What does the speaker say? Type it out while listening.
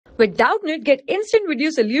With Doubtnut, get instant video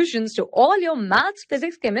solutions to all your maths,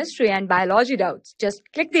 physics, chemistry, and biology doubts. Just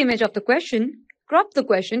click the image of the question, crop the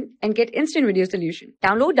question, and get instant video solution.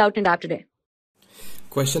 Download Doubtnut app today.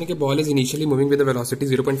 Question के ball is initially moving with a velocity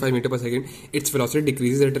 0.5 meter per second. Its velocity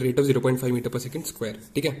decreases at a rate of 0.5 meter per second square.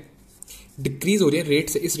 ठीक है, decrease हो रही है rate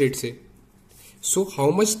से, इस rate से. So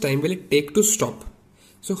how much time will it take to stop.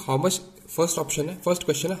 So how much, first option है, first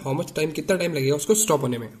question है, हाउ मच टाइम, कितना टाइम लगेगा उसको स्टॉप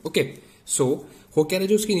होने में. ओके, सो हो क्या रहा है,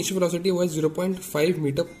 जो उसकी इनिशियल वेलोसिटी वो है 0.5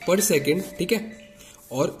 मीटर पर सेकेंड. ठीक है,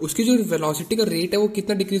 और उसकी जो वेलोसिटी का रेट है वो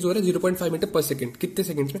कितना डिक्रीज हो रहा है, 0.5 मीटर पर सेकेंड. कितने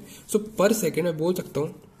सेकेंड्स में? सो पर सेकेंड मैं बोल सकता हूँ,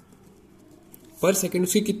 पर सेकेंड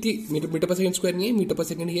उसकी कितनी, मीटर पर सेकेंड स्क्वायर नहीं है, मीटर पर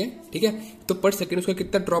सेकेंड ही है. ठीक है, तो पर सेकेंड उसका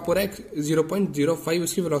कितना ड्रॉप हो रहा है, 0.05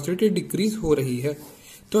 उसकी वेलोसिटी डिक्रीज हो रही है.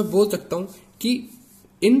 तो मैं बोल सकता हूं कि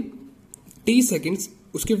इन t सेकेंड्स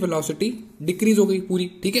उसकी वेलोसिटी डिक्रीज हो गई पूरी.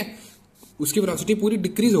 ठीक है, उसकी वेलोसिटी पूरी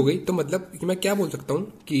डिक्रीज हो गई, तो मतलब मैं क्या बोल सकता हूं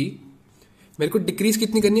कि मेरे को डिक्रीज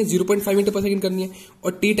कितनी करनी है, 0.5 मीटर पर सेकेंड करनी है,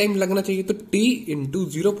 और t टाइम लगना चाहिए. तो t इंटू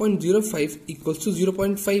 0.05 इक्वल्स टू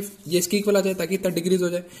 0.5, ये इसके इक्वल आ जाए ताकि इतना डिक्रीज हो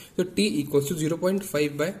जाए. तो t इक्वल्स टू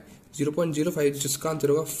 0.5 बाय 0.05, जिसका आंसर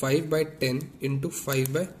होगा 5/10 इंटू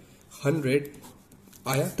 5/100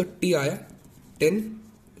 आया. तो t आया 10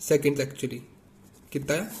 सेकेंड. एक्चुअली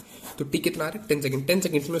कितना आया, तो t कितना आ रहा है, 10 सेकेंड. 10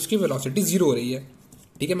 सेकेंड्स में उसकी वेलोसिटी 0 हो रही है.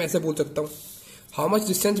 ठीक है, मैं ऐसे बोल सकता हूँ. How much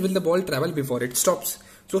distance will the ball travel before it stops.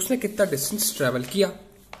 तो उसने कितना डिस्टेंस ट्रेवल किया.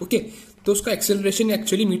 ओके, तो उसका एक्सेलरेशन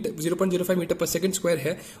एक्चुअली 0.05 मीटर पर सेकंड स्क्वायर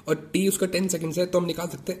है, और t उसका 10 सेकंड है. तो हम निकाल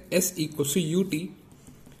सकते हैं s equal to U T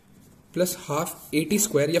plus half A T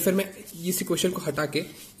square, या फिर मैं इस इक्वेशन को हटा के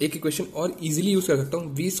एक इक्वेशन और इजीली यूज कर सकता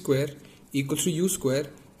हूँ, we square equal to you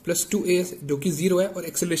square plus 2a, जो कि 0 है, और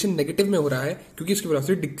एक्सेलरेशन नेगेटिव में हो रहा है क्योंकि इसकी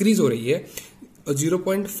वेलोसिटी डिक्रीज हो रही है.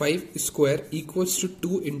 0.5 square equals to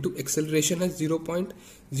 2 into acceleration है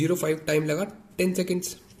 0.05, टाइम लगा 10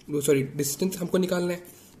 सेकेंड्स. सॉरी, डिस्टेंस हमको निकालना है,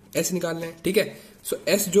 s निकालना है. ठीक है, सो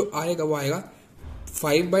s जो आएगा वो आएगा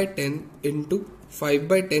 5/10 इंटू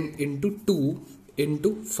 5/10 इंटू 2 इंटू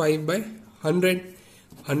 5/100.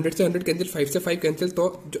 100 से 100 कैंसिल, 5 से 5 कैंसिल,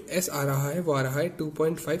 तो जो s आ रहा है वो आ रहा है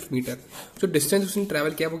 2.5 मीटर. तो डिस्टेंस उसने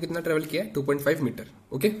ट्रेवल किया, वो कितना ट्रेवल किया है, 2.5 metre.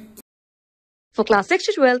 Okay. For class 6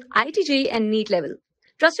 to 12, IIT JEE and NEET level.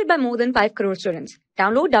 Trusted by more than 5 crore students.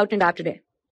 Download Doubtnut app today.